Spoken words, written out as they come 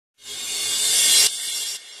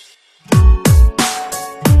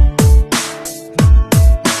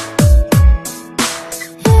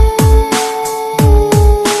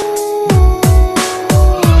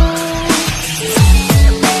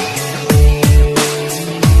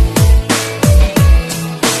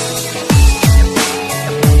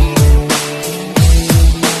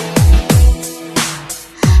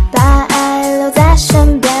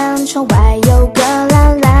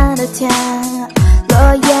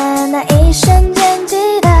那一瞬间记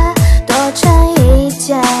得多穿一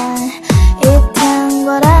件，一天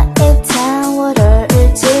过了一天，我的日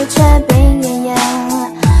记却病恹恹，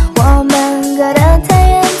我们隔得太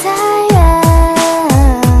远太远，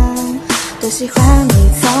多喜欢你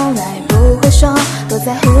从来不会说，多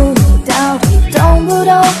在乎你到底懂不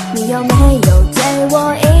懂，你有没有对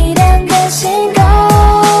我一点点心动，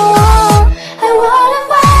爱我的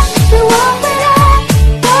话给我回答，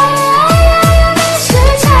我爱呀呀没时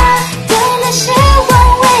差，对那些我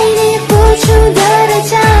为你付出的代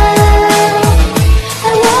价，爱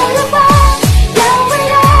我的话要回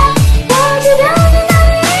答，我知道你那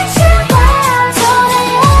里一切话，走得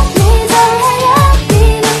远你走得远，你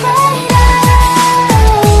的回答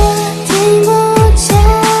听不见，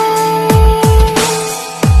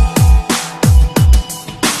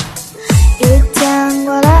一天过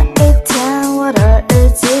了一天，我的日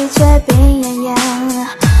记却病恹恹，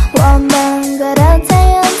我们隔得太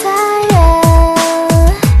远太远，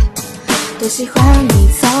多喜欢你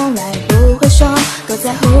从来不会说，多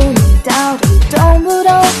在乎你到底懂不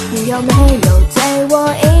懂，你有没有对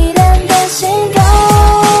我一点点心动，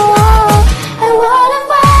爱我的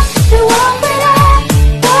话给我回答，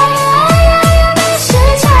我爱呀呀没时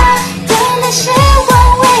差，对那些我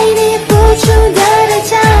为你付出的代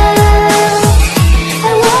价，爱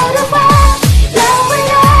我的话要回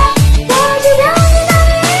答，我知道你那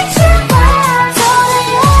里一切话，走得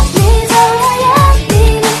远你走得远，你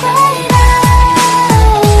的回答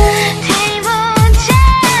听不见，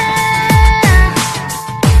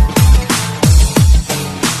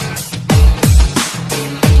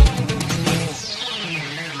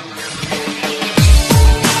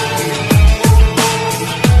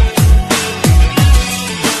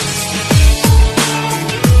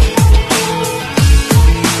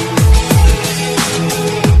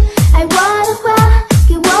爱我的话给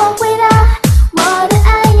我回答，我的爱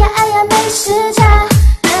呀爱呀没时差，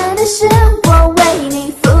等的是我为你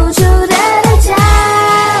付出的代价，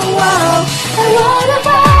爱我的话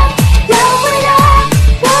要回答，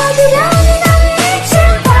我知道你那里一切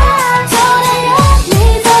话，走得远你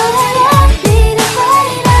走得远，你的回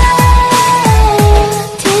答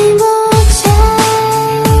听不见，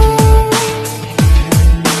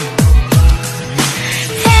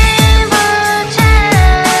听不见，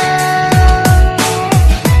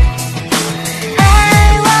爱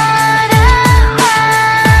我的话。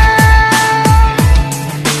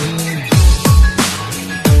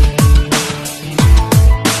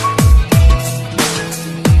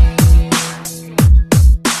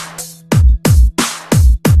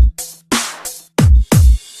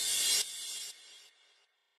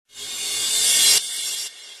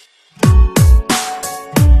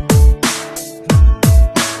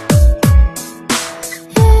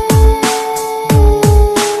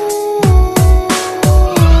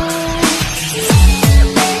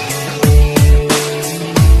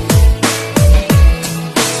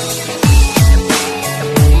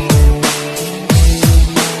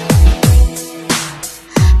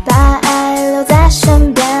把爱留在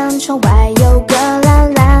身边，窗外有个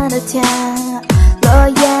蓝蓝的天，落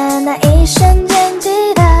叶那一瞬间记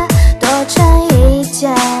得多穿一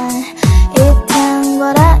件，一天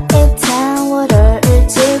过了一天，我的日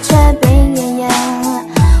记却病恹恹，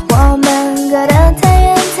我们隔得太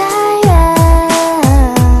远太远，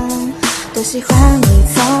多喜欢你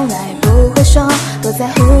从来不会说，多在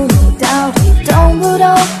乎你到底懂不懂，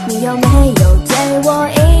你有没有对我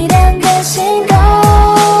一点点心动，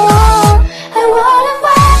爱我的话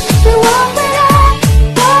给我回答，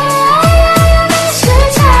我爱呀呀没时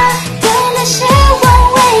差，对那些我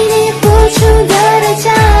为你付出的代价，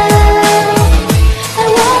爱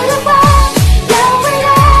我的话要回答，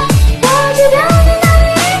我知道你那里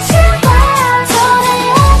一切话，走得远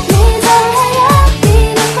你走得远，你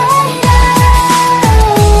的回答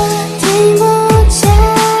听不见。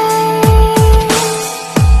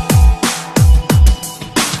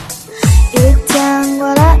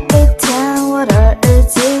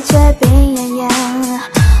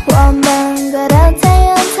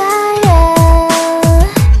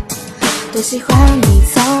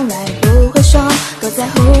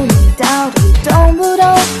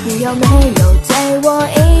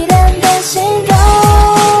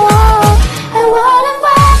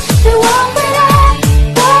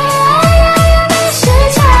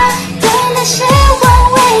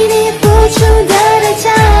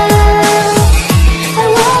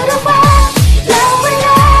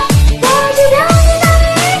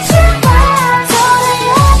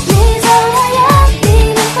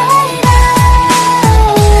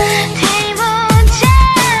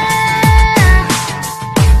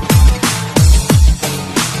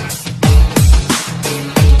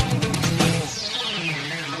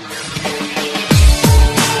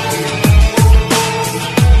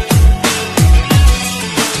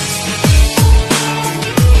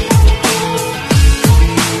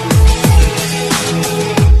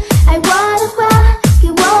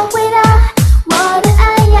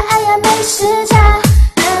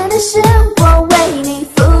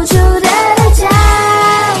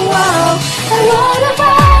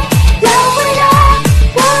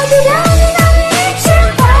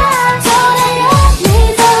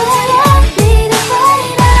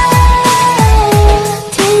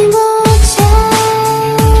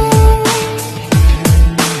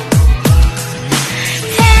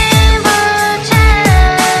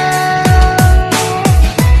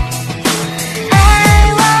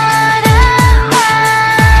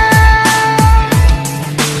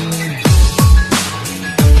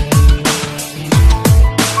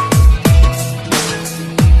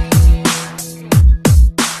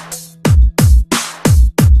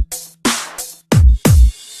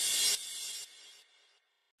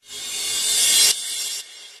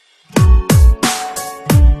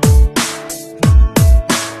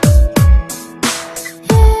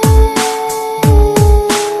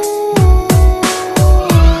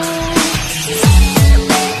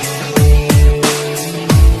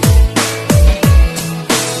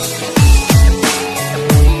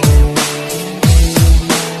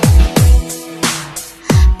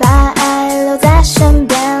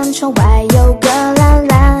窗外有个蓝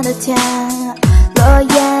蓝的天，落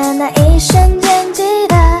叶那一瞬间记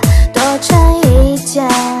得多穿一件。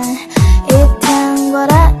一天过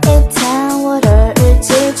了一天，我的日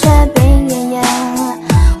记却病恹恹，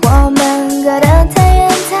我们隔得太远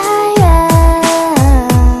太远。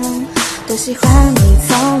多喜欢你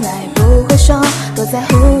从来不会说，多在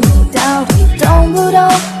乎你到底懂不懂，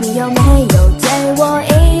你有没有对我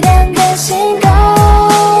一点点心动？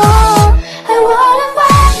爱我的话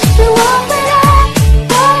给我回答，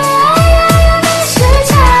我爱呀呀没时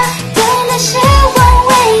差，对那些晚为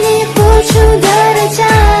你付出的代价。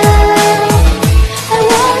爱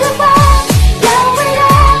我的话要回答，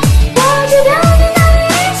我只表明那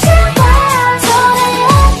一切话，走太远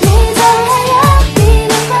你走太远，你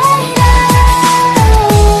的回答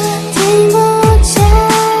听不见。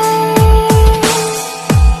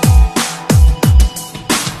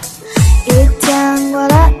一天过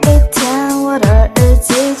了一天，我的日记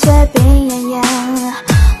却病恹恹，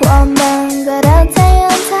我们隔得太远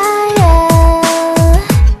太远。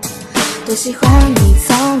多喜欢你从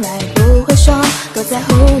来不会说，多在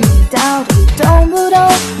乎你到底懂不懂，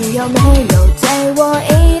你有没有对我一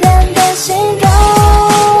点点心动？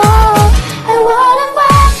爱我的话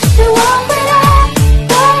给我回答，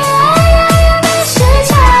我爱呀呀没时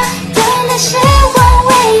差，对那些晚为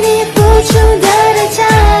你付出的代价。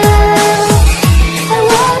爱我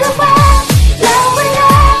的话要回答，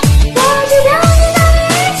我只表明那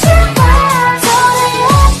一切话，走太远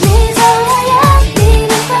你走太远，你的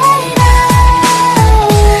回答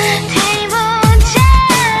听不见。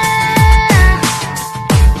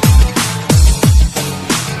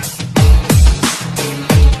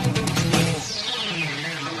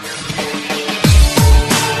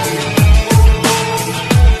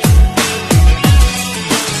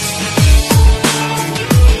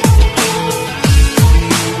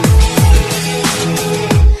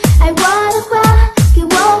爱我的话给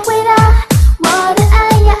我回答，我的爱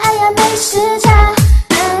呀爱呀没时差，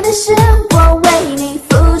等的是我为你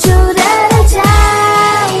付出的代价。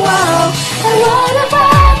爱我的话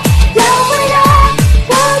要回答，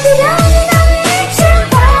我只表明那一切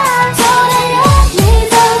话，走太远你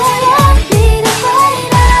走太远，你的回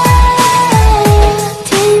答听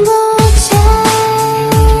不见。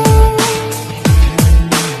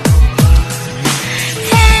听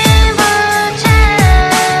不见，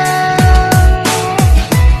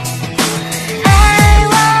爱我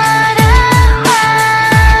的话。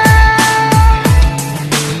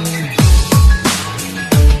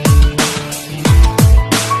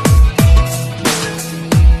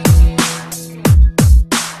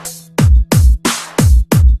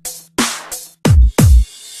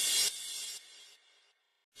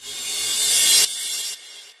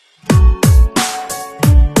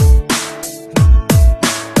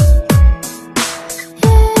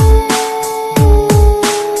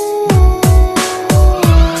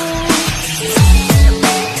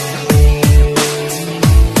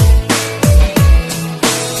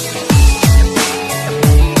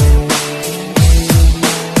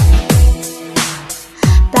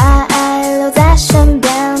把爱留在身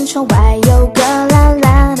边，窗外有个蓝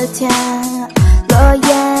蓝的天，落叶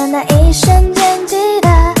那一瞬间记得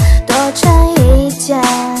多穿一件。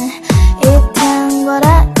一天过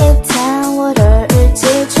了一天，我的日记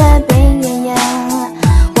却病恹恹，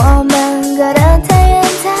我们隔得太远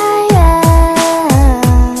太远。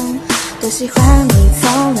多喜欢你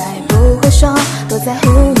从来不会说，多在乎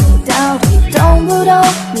你到底懂不懂，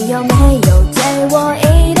你有没有对我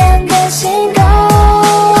一点点心动？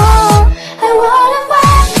爱我的话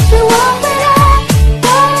给我回答，我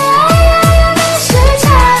爱呀呀没时差，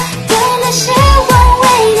对那些晚为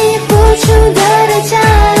你付出的代价。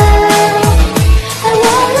爱我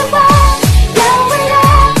的话要回答，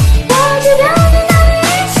我只表明那一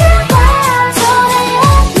切话，走太远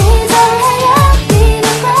你走太远，你的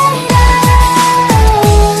回答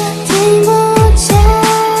听不见。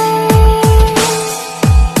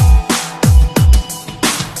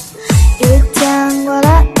一天过了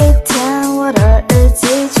一天，我的日记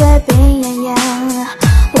却病恹恹，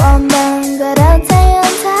我们隔得太远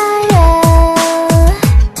太远。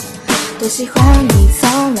多喜欢你从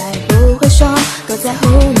来不会说，多在乎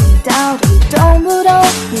你到底懂不懂，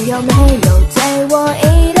你有没有对我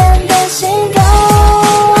一点点心动？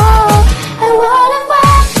爱我的话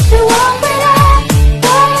给我回答，我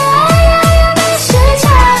爱呀呀没时差，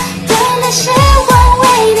对那些晚为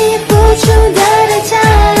你付出的代价。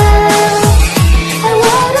爱我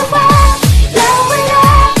的话要回答，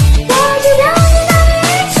我只表明那一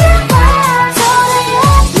切话，走太远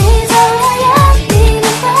你走太远，你的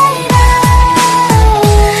回答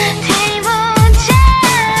听不见。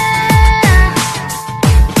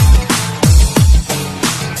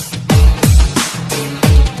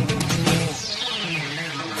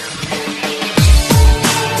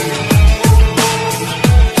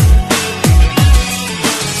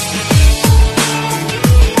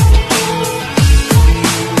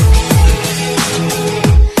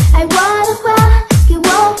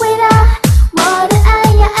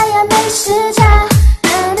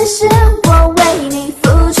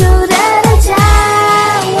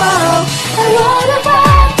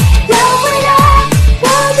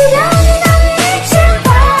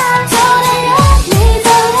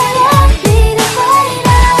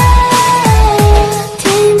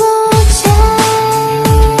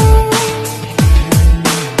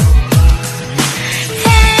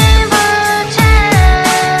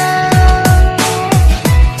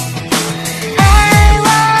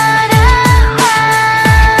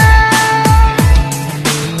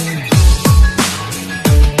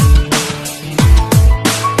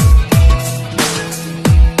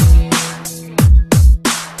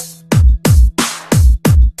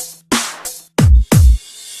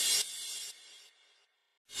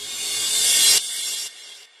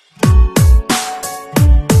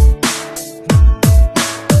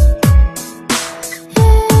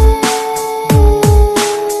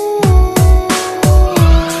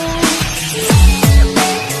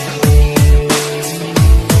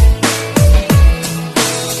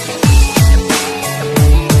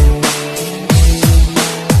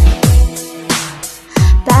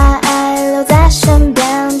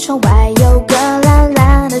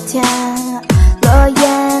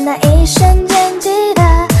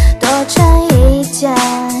见。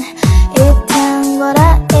一天过了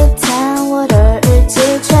一天，我的日记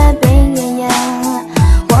却病恹恹。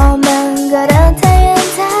我们隔得太远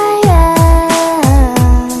太远，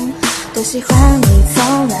多喜欢你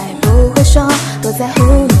从来不会说，多在乎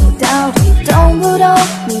你到底懂不懂，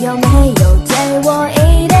你有没有对我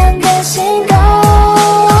一点点心动？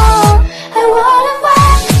爱我的话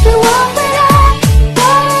给我回答，我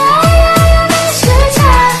爱爱爱没时差，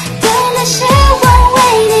对那些晚为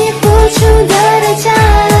你付出的代价。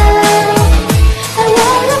爱我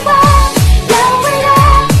的话要回答，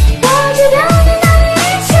我知道你那里一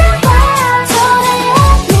切话，走太远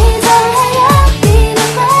你走太远，你的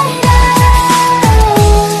回答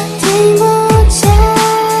听不见。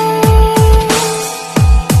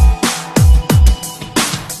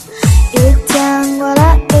一天过了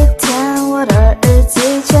一天，我的日记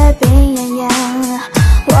却病恹恹。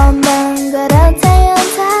我们隔得太远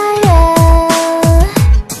太远，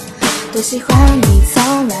多喜欢你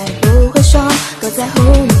从来不会说，多在乎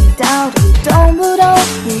你到底懂不懂，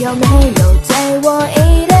你有没有对我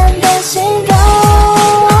一点点心动？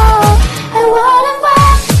爱我的话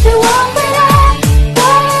给我回答，我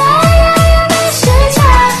爱爱爱没时差，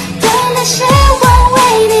对那些晚为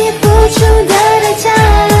你付出的代价。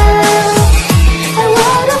爱我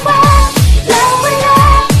的话要回答，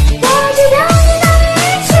我知道你那里一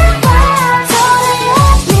切话，走太远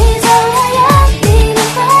你走太远，你的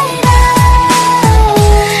回答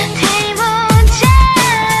听不见。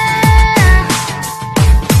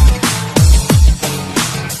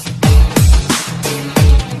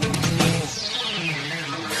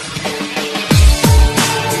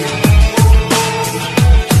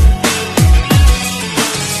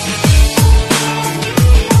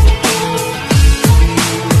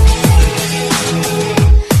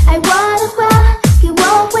爱我的话给我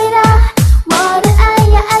回答，我的爱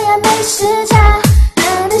呀爱呀没时差，等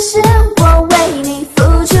的是我为你付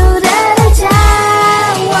出的代价。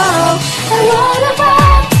爱我的话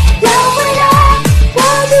要回答，我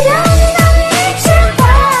知道你那里一切话，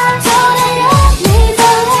走太远你走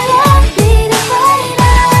太远，你的回答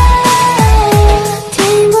听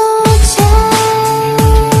不见。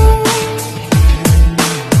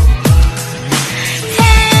听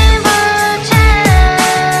不见，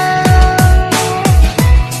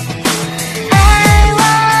爱我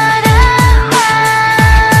的话。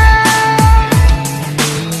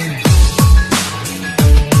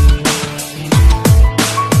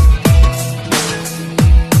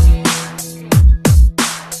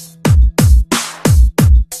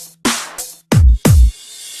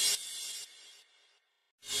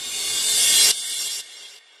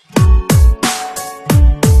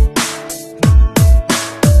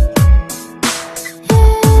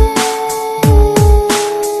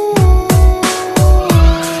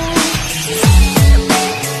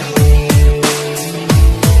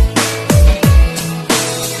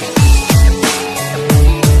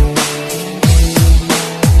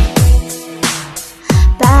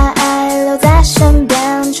把爱留在身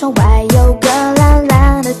边，窗外有个蓝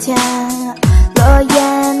蓝的天，落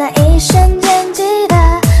叶那一瞬间记得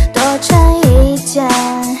多穿一件。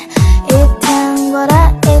一天过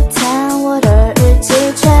了一天，我的日记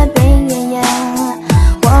却病恹恹。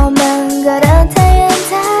我们隔得太远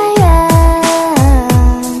太远，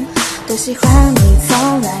多喜欢你从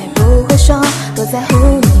来不会说，多在乎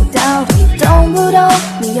你到底懂不懂，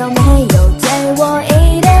你有没有对我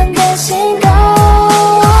一点点心动？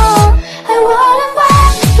爱我的话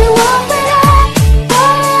给我回答，我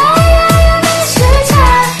爱爱爱没时差，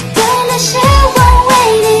对那些晚为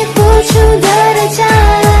你付出的代价。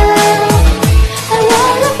爱我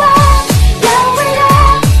的话要回答，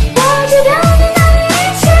我知道你那里一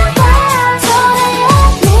切话，走太远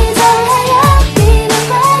你走太远，你的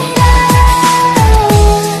回答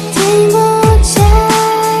听不见。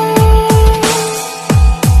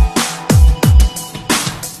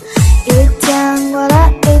一天过了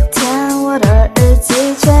一天，我的日记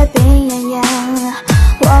却病恹恹。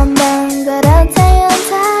我们隔得太远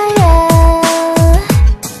太远，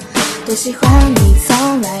多喜欢你从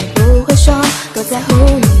来不会说，多在乎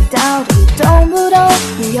你到底懂不懂，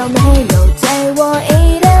你有没有对我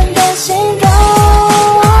一点点心动？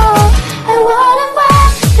爱我的话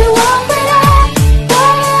给我回答，我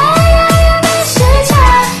爱爱爱没时差，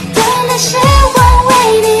对那些晚为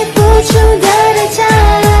你付出的代价。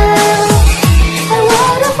爱我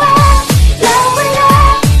的话要回答，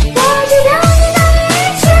我知道你那里一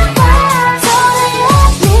切话，走太远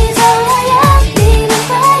你走太远，你的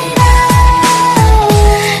回答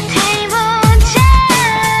听不见。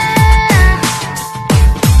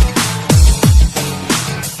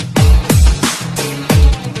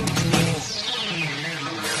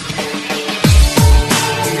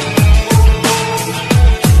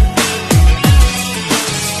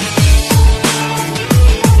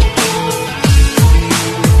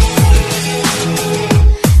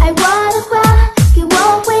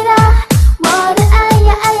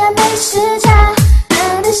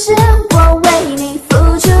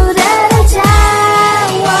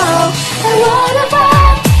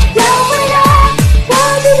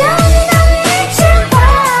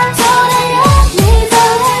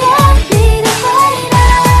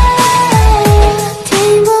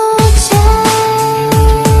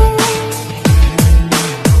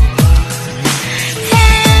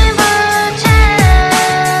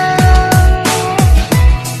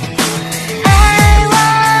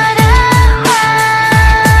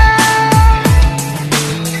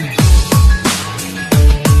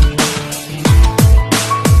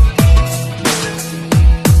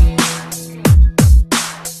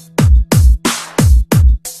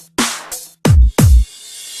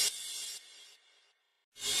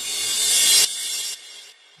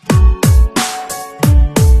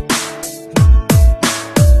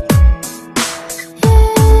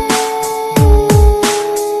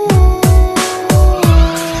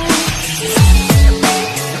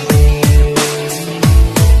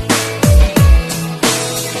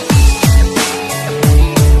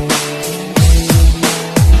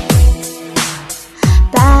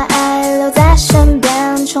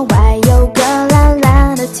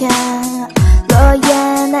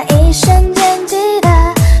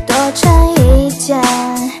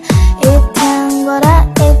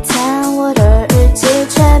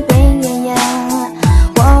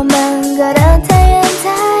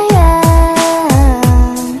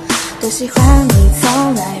喜欢你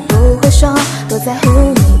从来不会说，多在乎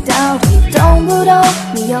你到底懂不懂，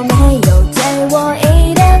你有没有对我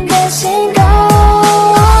一点点心动？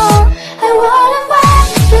爱我的话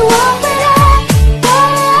给我回答，我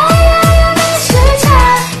爱呀呀没时差，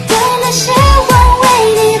对那些我为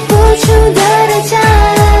你付出的代价。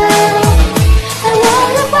爱我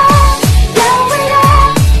的话要回答，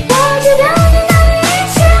我知道你那里一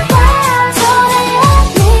切话，走得远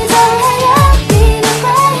你走得远你的回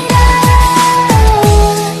答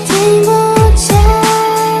听不见。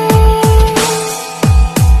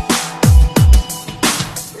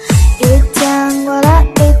一天过了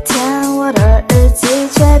一天，我的日记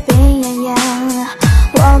却病恹恹，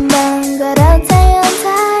我们隔得太远太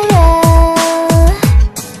远。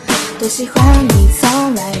多喜欢你从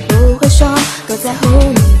来不会说，多在乎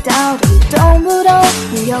你到底懂不懂，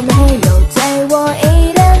你有没有对我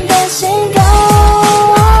一点点心动？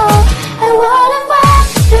爱我的话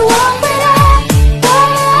给我回答，我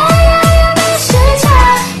爱呀呀没时差，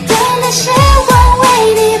对那些我为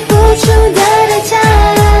你付出的代价。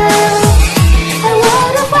爱我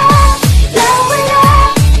的话要回答，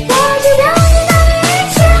我知道你那里一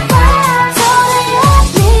切话，走得远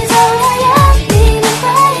你走得远你的回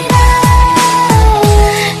答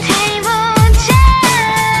听不见。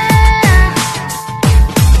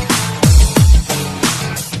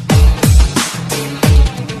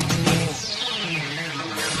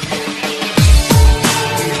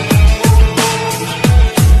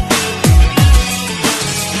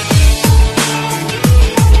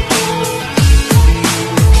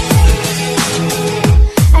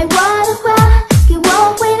爱我的话给我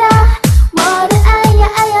回答，我的爱呀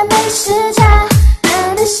爱呀没时差，等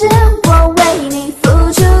的是我为你付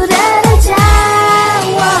出的代价。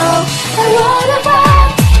爱我的话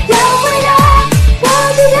要回答，我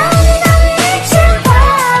知道你那里一切话，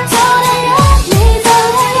走得远你走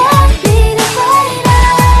得远你的回答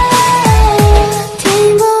听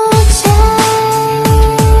不见。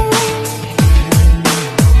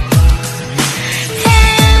听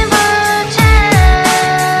不见，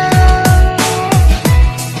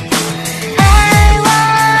爱我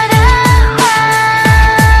的话。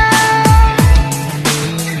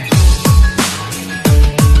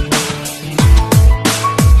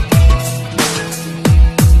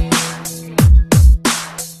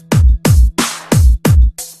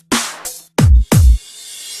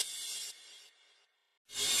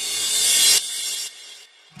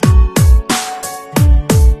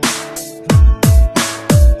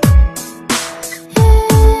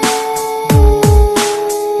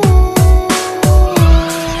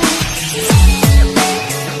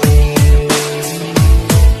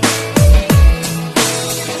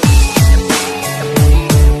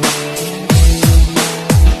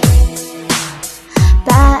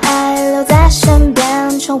把爱留在身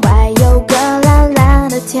边，窗外有个蓝蓝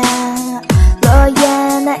的天，落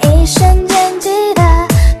叶那一瞬间记得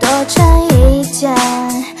多穿一件。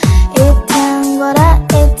一天过了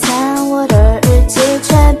一天，我的日记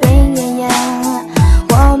却病恹恹，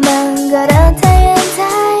我们隔得太远太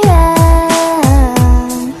远。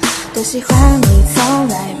多喜欢你从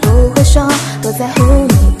来不会说，多在乎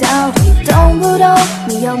你到底懂不懂，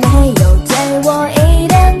你有没有对我一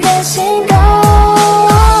点点心动？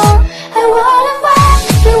爱我的话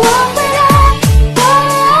给我回答，我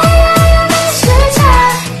爱呀呀没时差，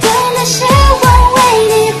对那些我为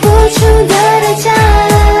你付出的代价。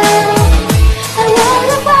爱我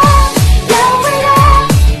的话要回答，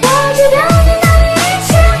我知道你那里一切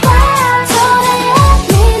话，走得远你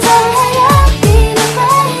走得远你的回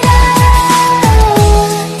答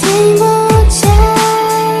听不见。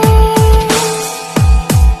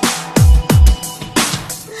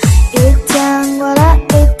一天过了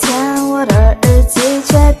一天，我的日记却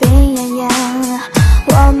病恹恹，我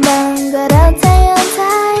们隔得太远太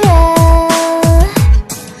远。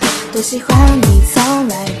多喜欢你从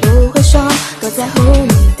来不会说，多在乎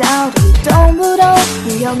你到底懂不懂，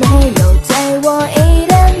你有没有对我一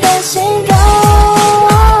点点心动？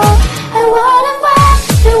爱我的话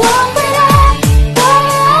给我回答，我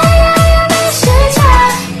爱呀呀没时差，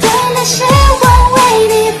对那些我为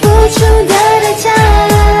你付出的代价。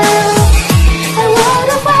爱我的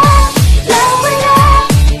话要回答，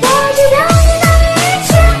我知道你那里一切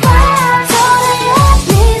话，走得远你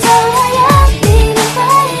走得远你的回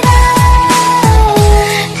答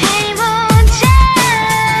听不见。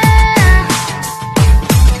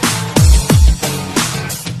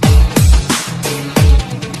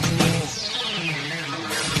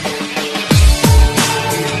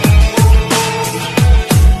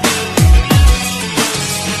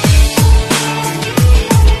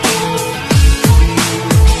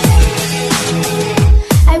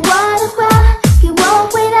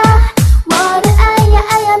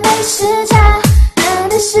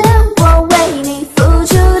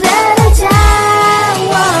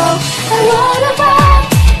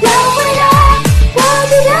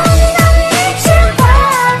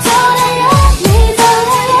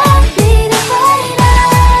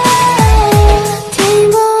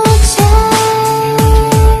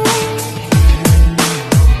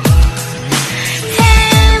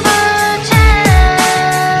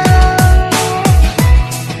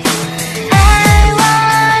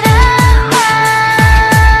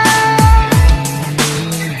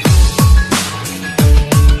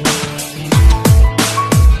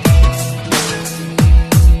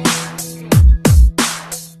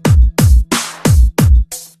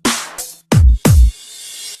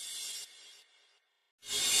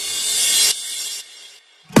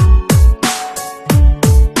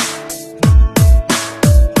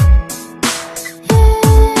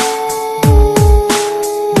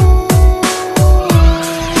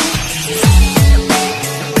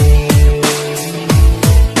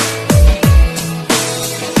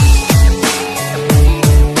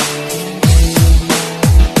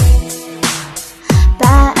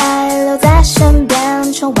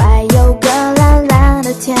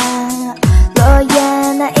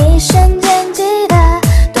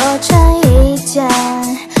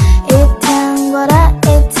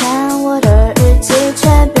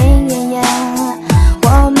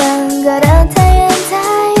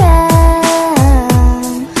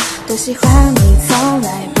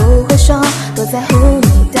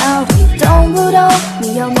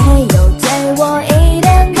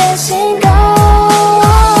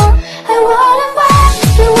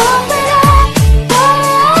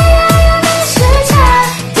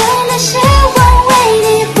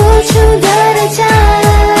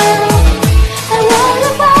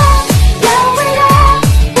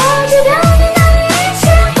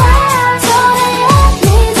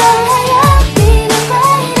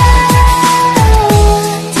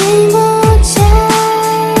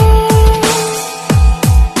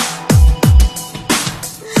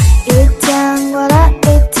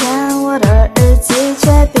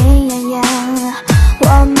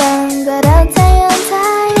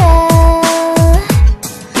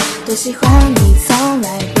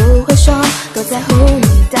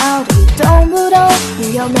到底懂不懂？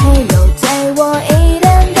你有没有对我一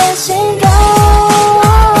点点心动？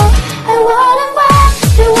爱我的话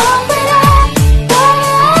给我回答，我的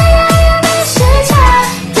爱呀呀没时差，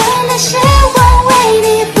等待喜欢为你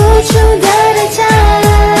付出的代价。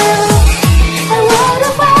爱我的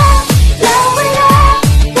话来回答，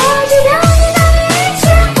我只要你那一句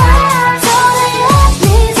话，走得远，你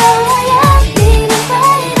走得远，你的回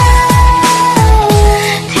答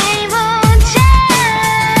听不见。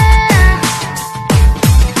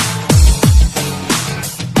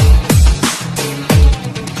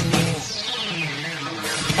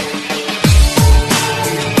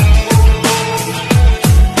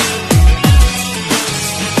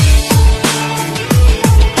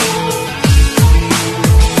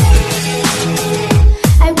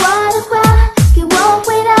爱我的话给我回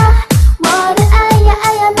答，我的爱呀爱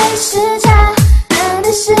呀没时差，等的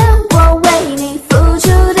是我为你付出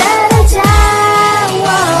的代价。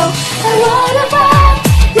爱我的话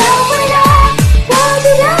要回答，我只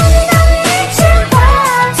要你那一句话，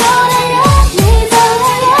走得远，你走得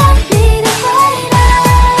远，你的回答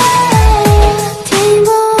听不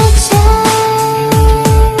见，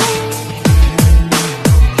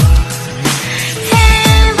听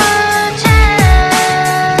不见。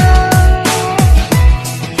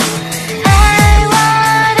爱我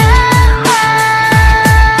的话。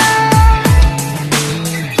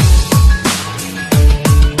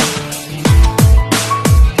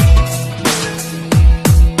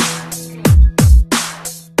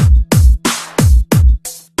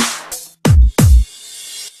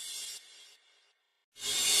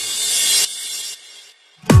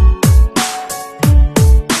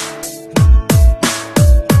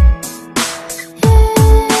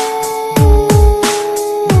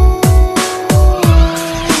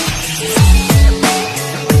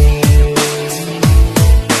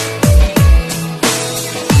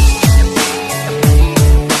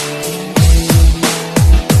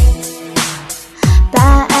把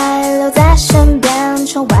爱留在身边，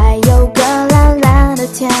窗外有个蓝蓝的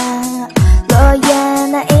天，落叶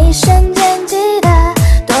那一瞬间记得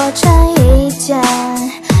多穿一件。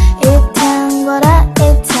一天过了一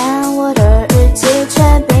天，我的日记却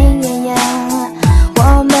病恹恹，我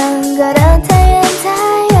们隔得太远太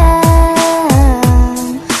远。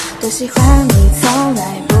多喜欢你从来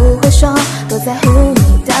不会说，多在乎你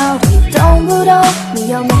到底懂不懂？你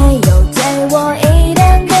有没有对我一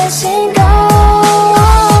点点心动？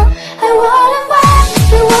爱我的话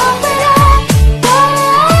给我回答，我的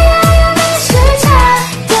爱呀呀没时差，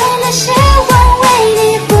等待喜欢为你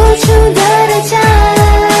付出的代价。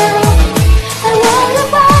爱我的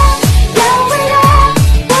话要回答，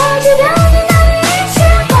我只要你那一句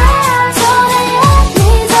话，走得远，你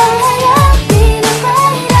走得远，你的回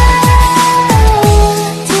答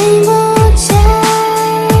听不见。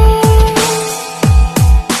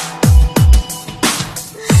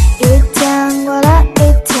一天过了一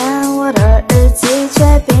天，我的日记却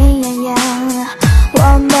病恹恹，我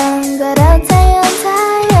们隔得太远太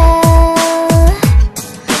远。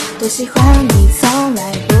多喜欢你从来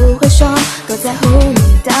不会说，多在乎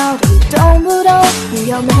你到底懂不懂？你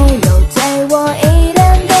有没有对我一点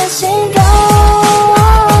点心动？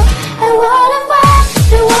爱我的话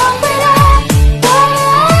给我回答，我的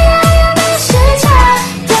爱呀呀没时差，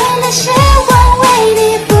等待喜欢为你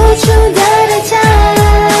付出的代价。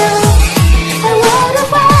爱我的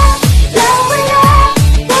话来回答，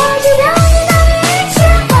我只要你那一句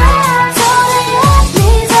话，走得远，你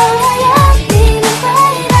走得远，你的回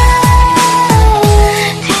答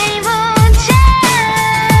听不见。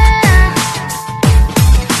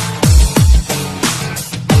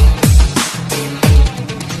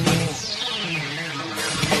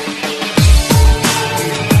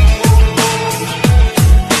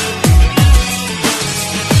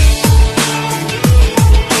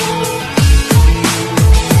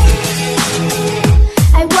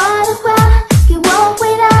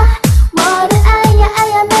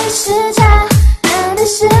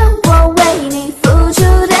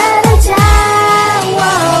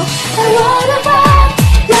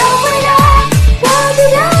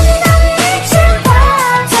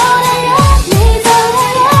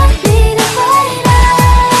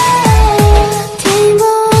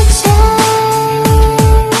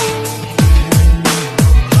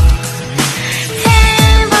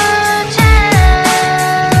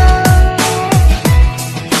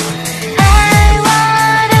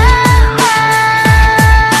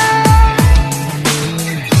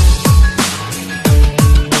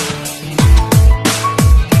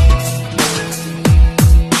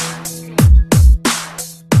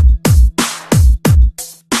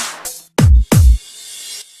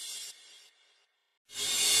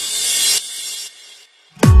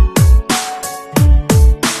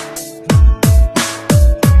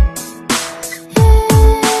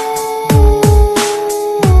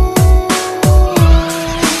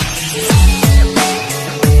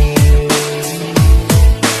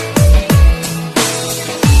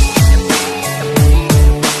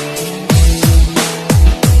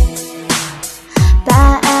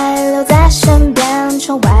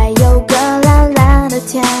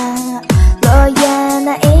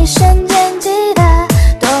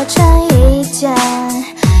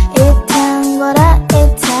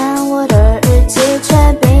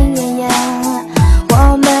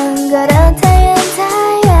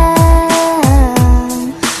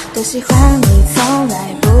你从来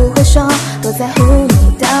不会说，多在乎你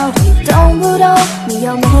到底懂不懂？你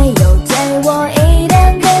有没有对我一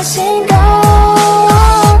点点心动？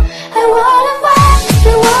爱我的话给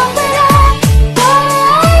我回答，我的爱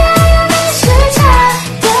呀呀没时差，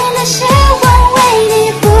对那些晚为你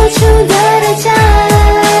付出的代价。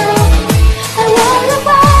爱我的话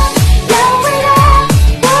要回答，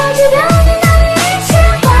我知道你那里一切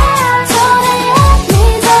话，走太远，你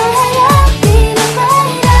走太远，你的回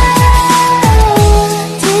答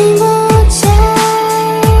听不见。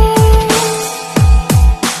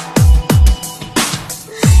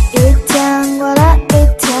一天过了一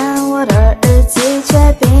天，我的日记却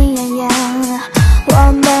病恹恹，我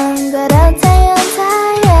们隔得太远太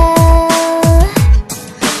远。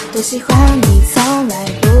多喜欢你从来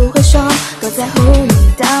不会说，多在乎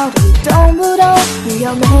你到底懂不懂？你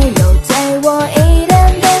有没有对我一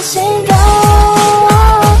点点心动？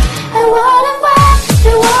爱我的话给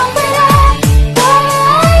我回答，我的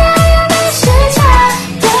爱呀呀没时差，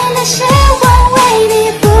对那些晚为你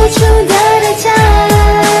付出的代价。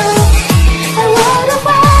爱我的话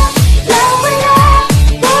要回答，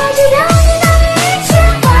我知道你那里一切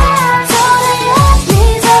话，走太远，你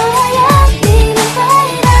走太远，你的回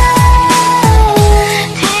答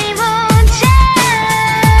听不见。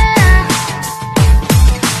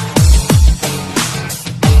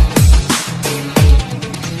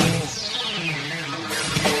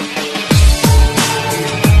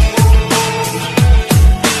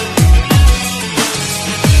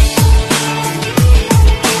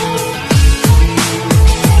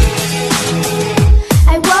爱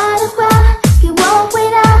我的话给我回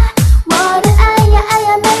答，我的爱呀爱呀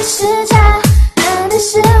没时差，等的是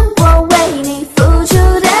我为你付出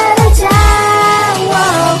的代价。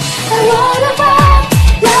爱我的话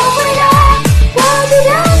要回答，我知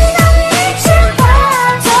道你那里一切话，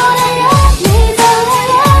走太远，你走太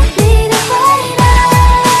远，你的回答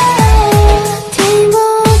听不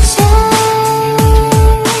见。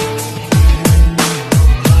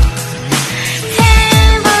听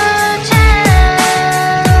不见，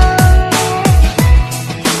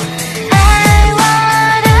爱我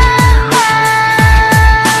的话。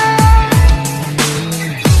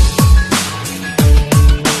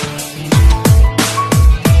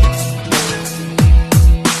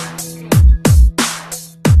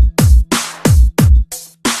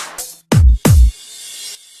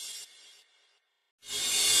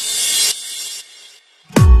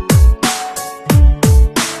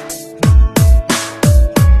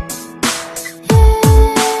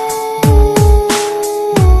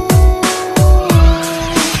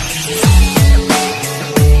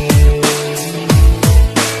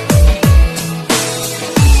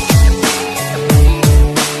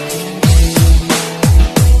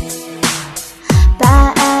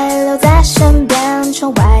把爱留在身边，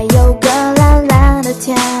窗外有个蓝蓝的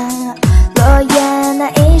天，落叶那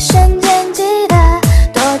一瞬间记得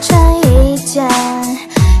多穿一件。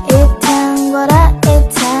一天过了一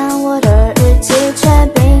天，我的日记却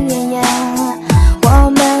病恹恹，我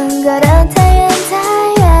们隔得太远太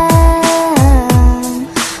远。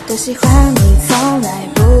多喜欢你从来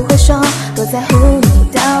不会说，多在乎你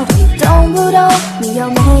到底懂不懂？你有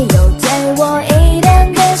没有对我一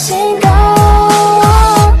点点心动？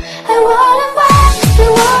爱我的话给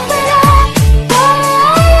我回答，我的爱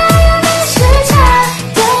呀呀没时差，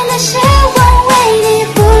对那些晚为你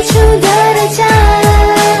付出的代价。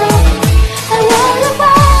爱我的话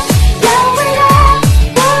要回答，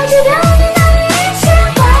我知道你那里一切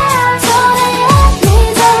话，走太远，你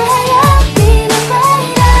走太远，你的回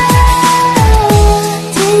答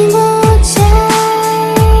听不见。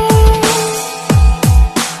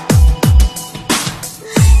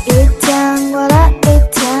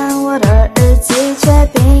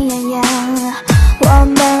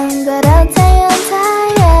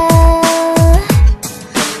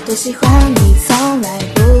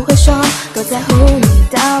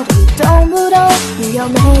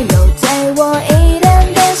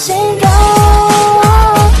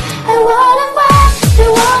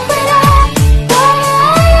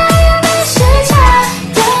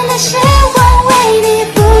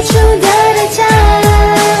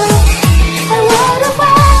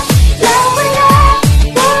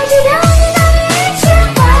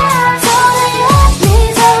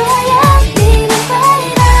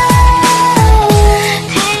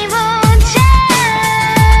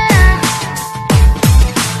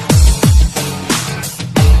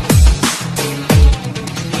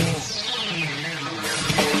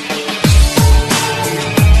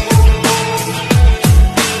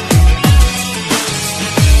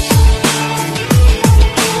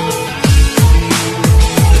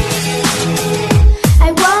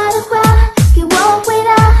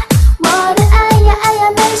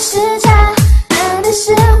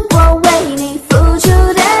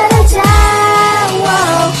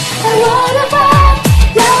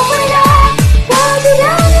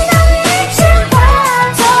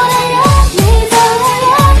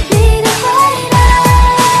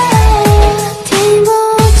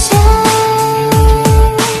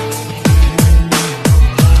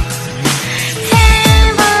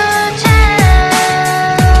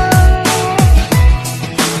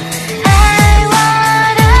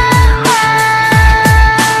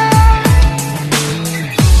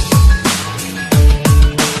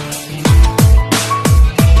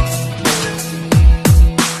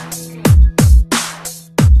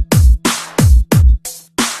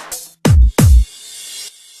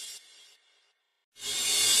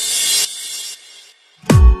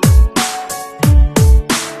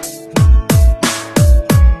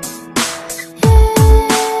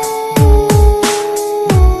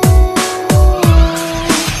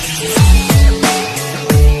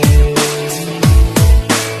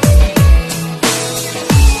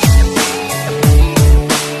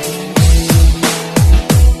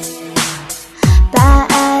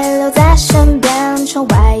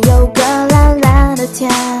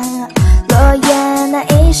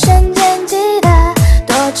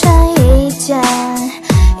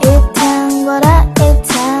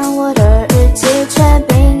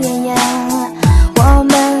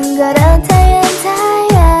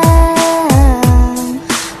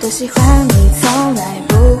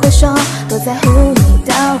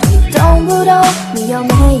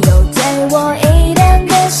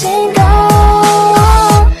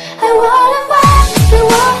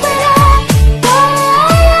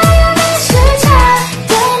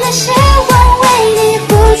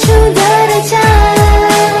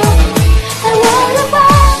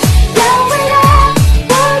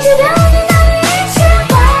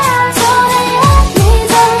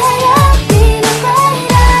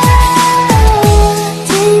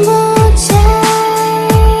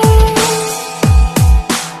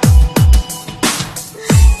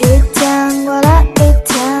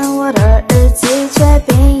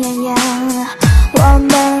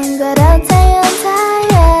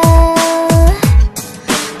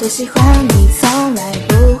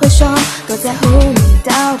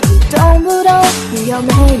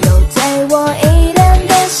对我一点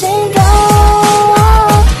点心动。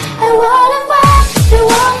爱我的话给我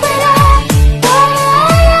回答，我的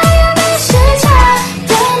爱呀呀没时差，等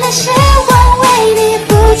待时光为你付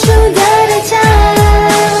出的代价。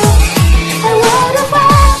爱我的话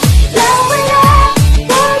要回答，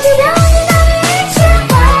我只要你那一句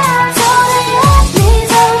话，走得远，你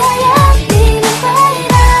走得远，你的回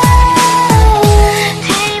答听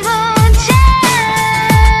不见。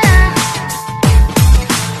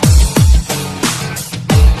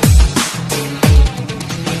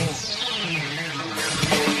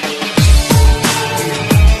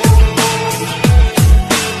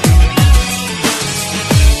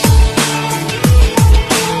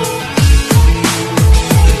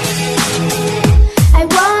爱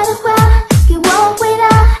我的话给我回答，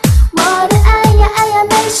我的爱呀爱呀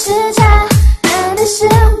没时差，等的是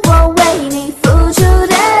我为你付出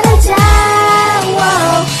的代价。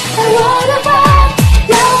爱我的话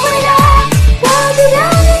要回答，我只要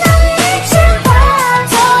你那一句话，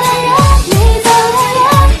走得远，你走得远，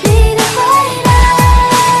你的回答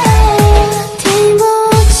听不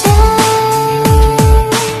见。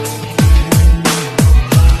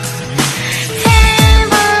听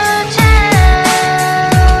不见，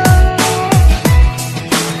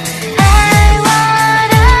爱我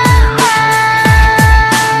的话。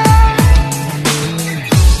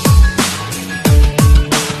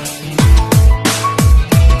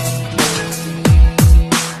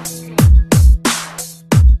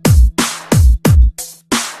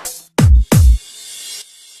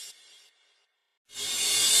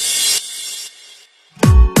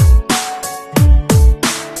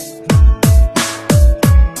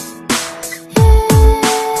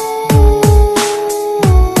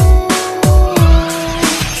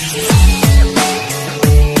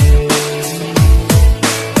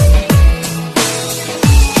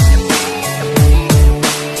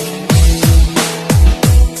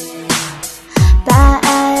把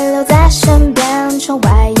爱留在身边，窗外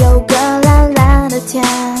有个蓝蓝的天，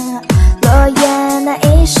落叶那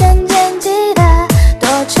一瞬间记得多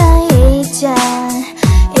穿一件。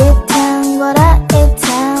一天过了一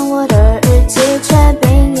天，我的日记却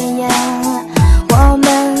病恹恹，我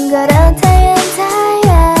们隔得太远太远。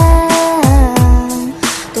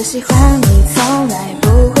多喜欢你从来不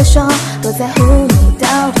会说，多在乎你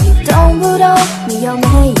到底懂不懂，你有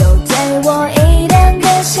没有对我一点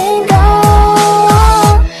点心动。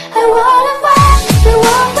爱我的话给我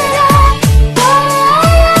回答，我的爱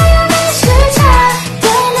呀呀没时差，等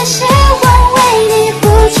待时光为你付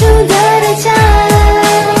出的代价。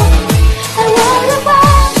爱我的话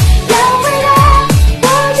要回答，我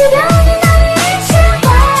只要你那一句话，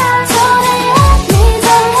走得远，你走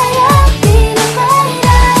得远，你的回答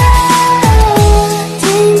听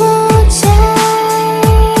不见。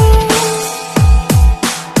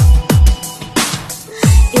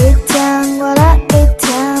一天过了一天，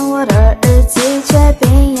我的日记却病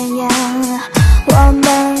恹恹，我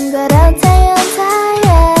们隔得太远太远。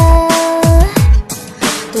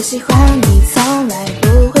多喜欢你从来不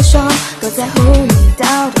会说，多在乎你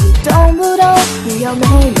到底懂不懂，你有没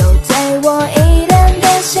有对我一点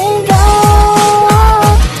点心动。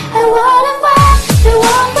爱我的话给我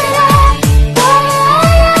回答，我的爱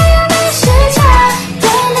呀呀没时差，等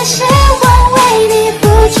待时光为你付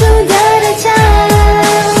出的代价。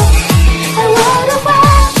爱我的话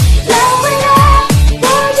要回答，我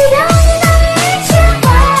只要你那一句话，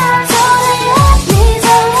走得远，你走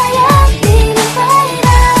得远，你的回答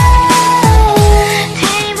听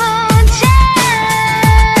不见。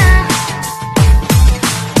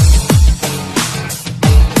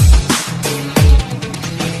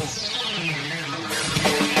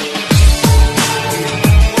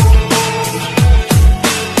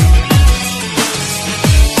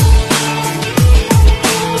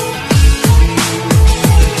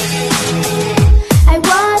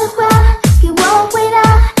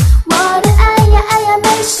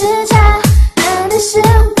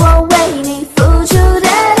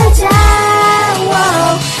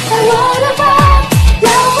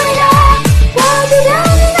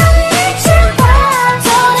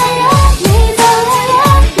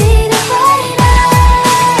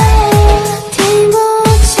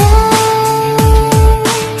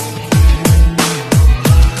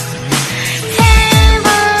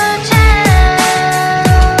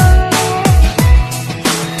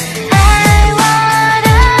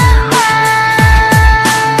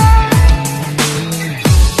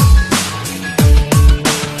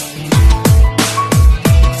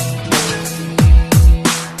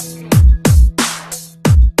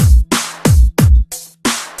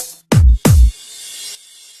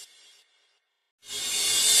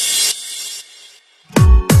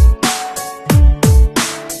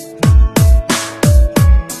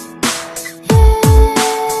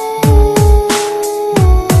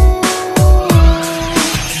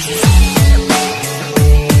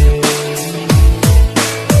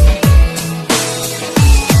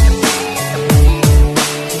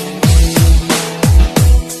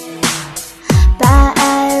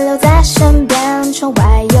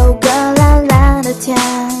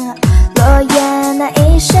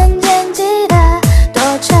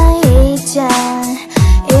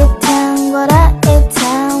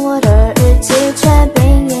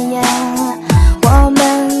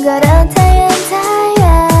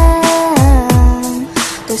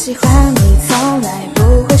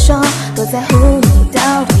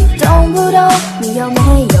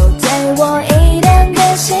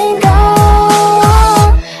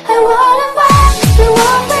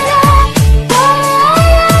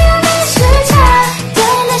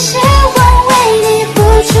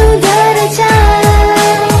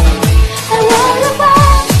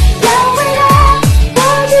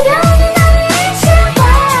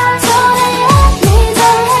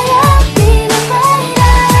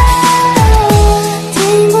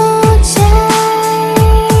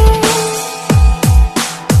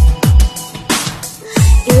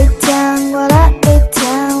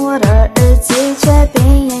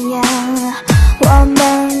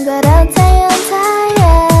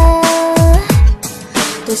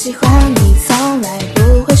从来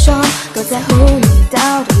不会说，多在乎你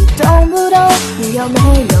到底懂不懂，你有没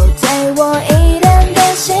有对我一点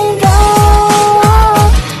点心动？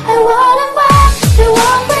爱我的话给我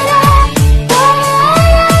回答，我爱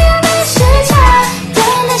呀呀没时差，对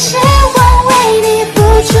那些我为你付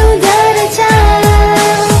出的代价。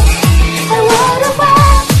爱我的话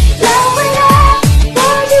来回答，我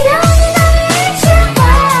只要你那一句话，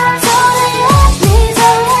走得远你走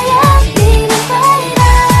得远你的回答，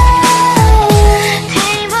听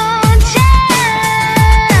不见。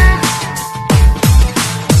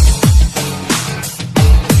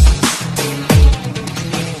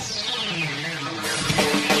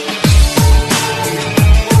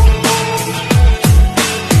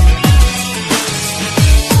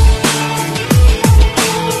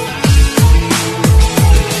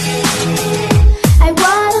爱我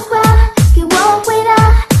的话给我回答，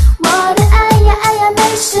我的爱呀爱呀没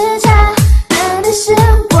时差，等的是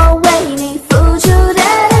我为你付出的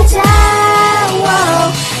代价。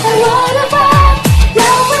爱我的话要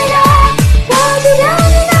回答，我只要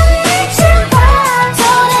你那一句话，走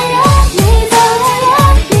得远你走得远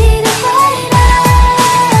你的回答，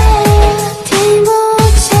听不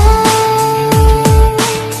见，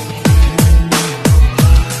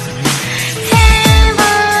听不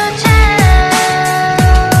见。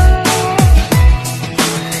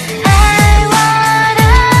爱我的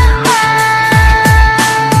话。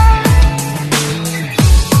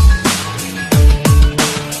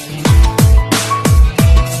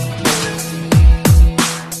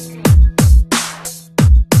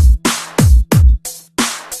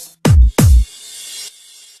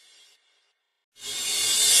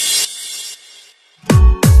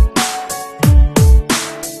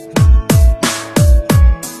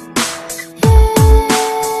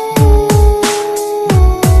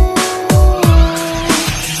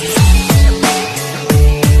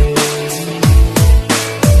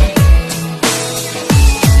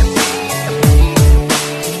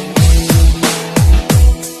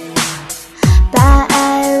把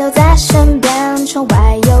爱留在身边，窗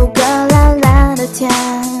外有个蓝蓝的天，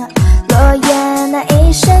落叶那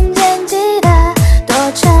一瞬间记得多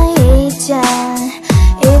穿一件，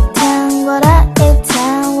一天过了一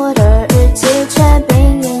天，我的日记却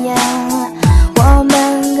病恹恹，我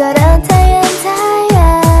们隔得太远太远，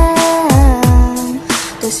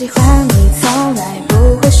多喜欢你从来不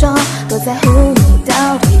会说，多在乎你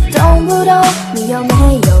到底懂不懂，你有没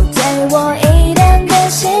有对我一点点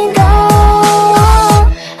心动？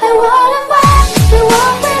爱我的话给我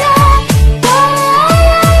回答，我爱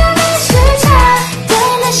呀呀没时差，对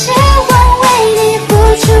那些我为你付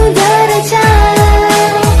出的代价。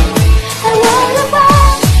爱我的话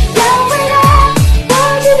要回答，我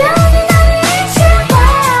只要你那一句话，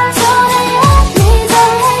走得远你走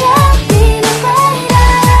得远你的回答，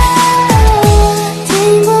听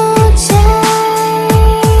不见。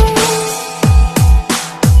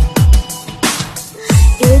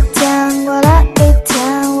一天过了一天，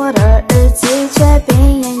我的日记却病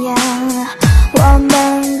恹恹，我们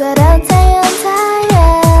隔得太远太远，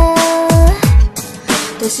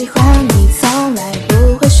多喜欢你从来不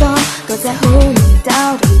会说，多在乎你到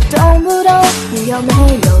底懂不懂，你有没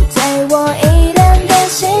有对我一点点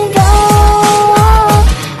心动？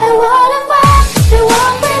爱我的话给我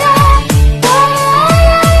回答，我爱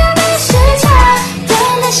呀呀没时差，对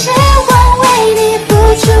那些我为你付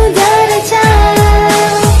出的代价。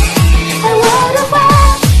爱我的话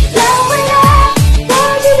来回答，我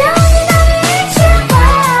只要你那一句话，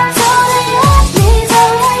走得远你走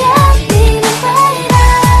得远你的回答，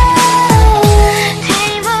听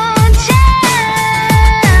不见。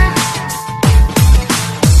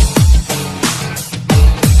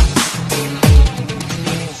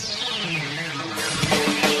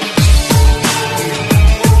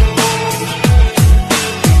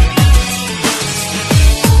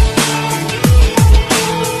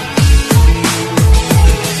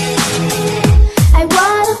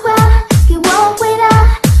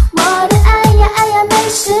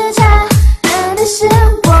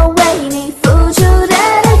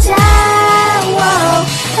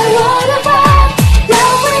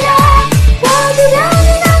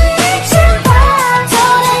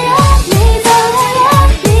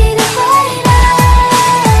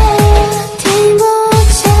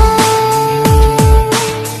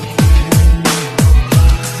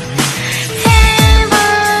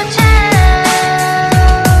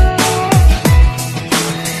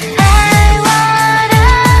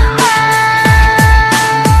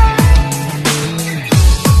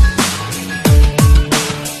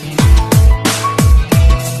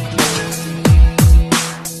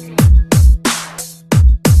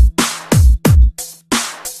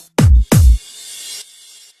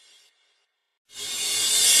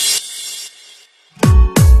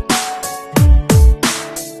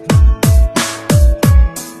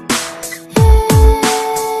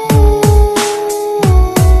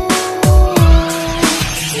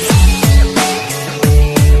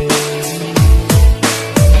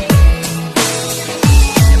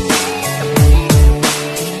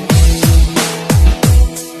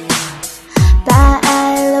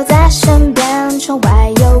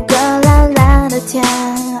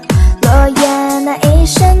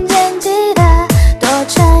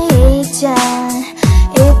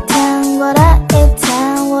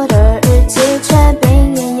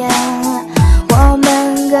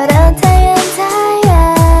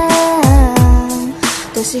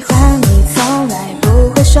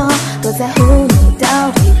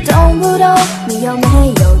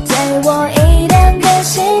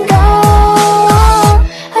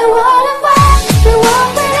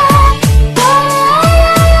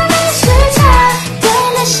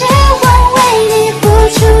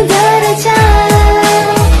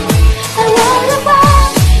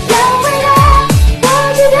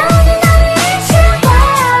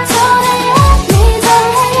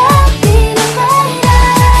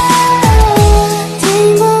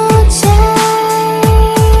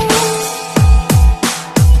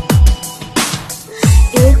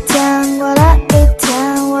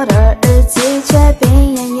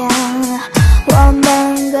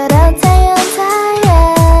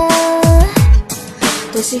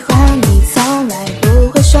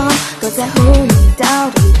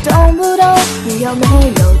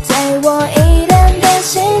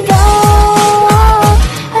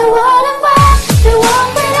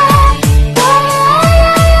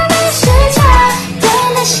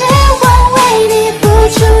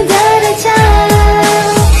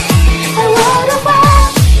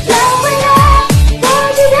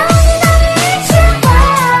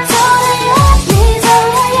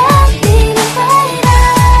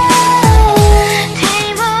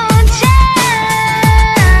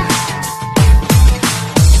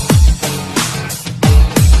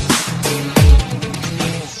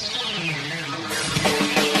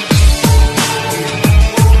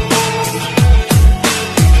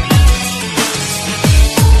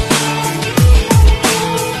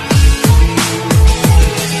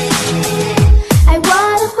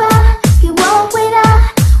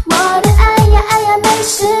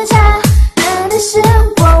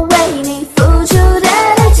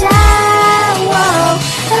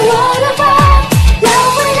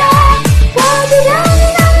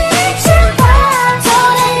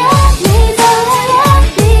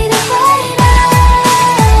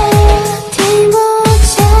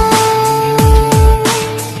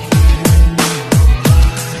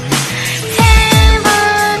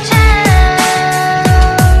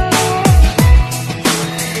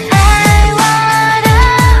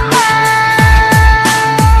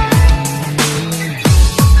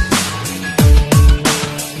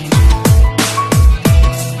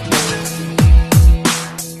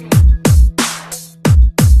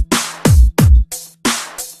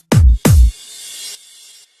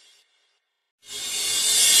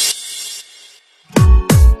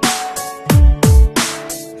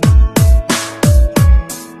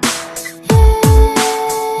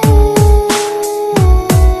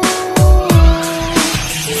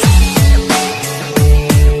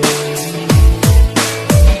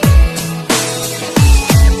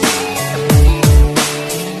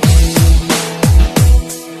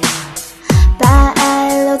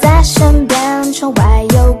窗外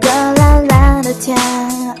有个蓝蓝的天，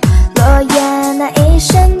落叶那一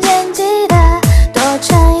瞬间记得多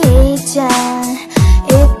穿一件。一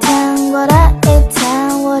天过了一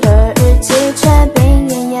天，我的日记却病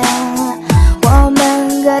恹恹，我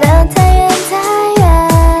们隔得太远太远。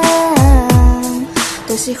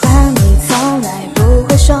多喜欢你从来不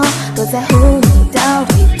会说，多在乎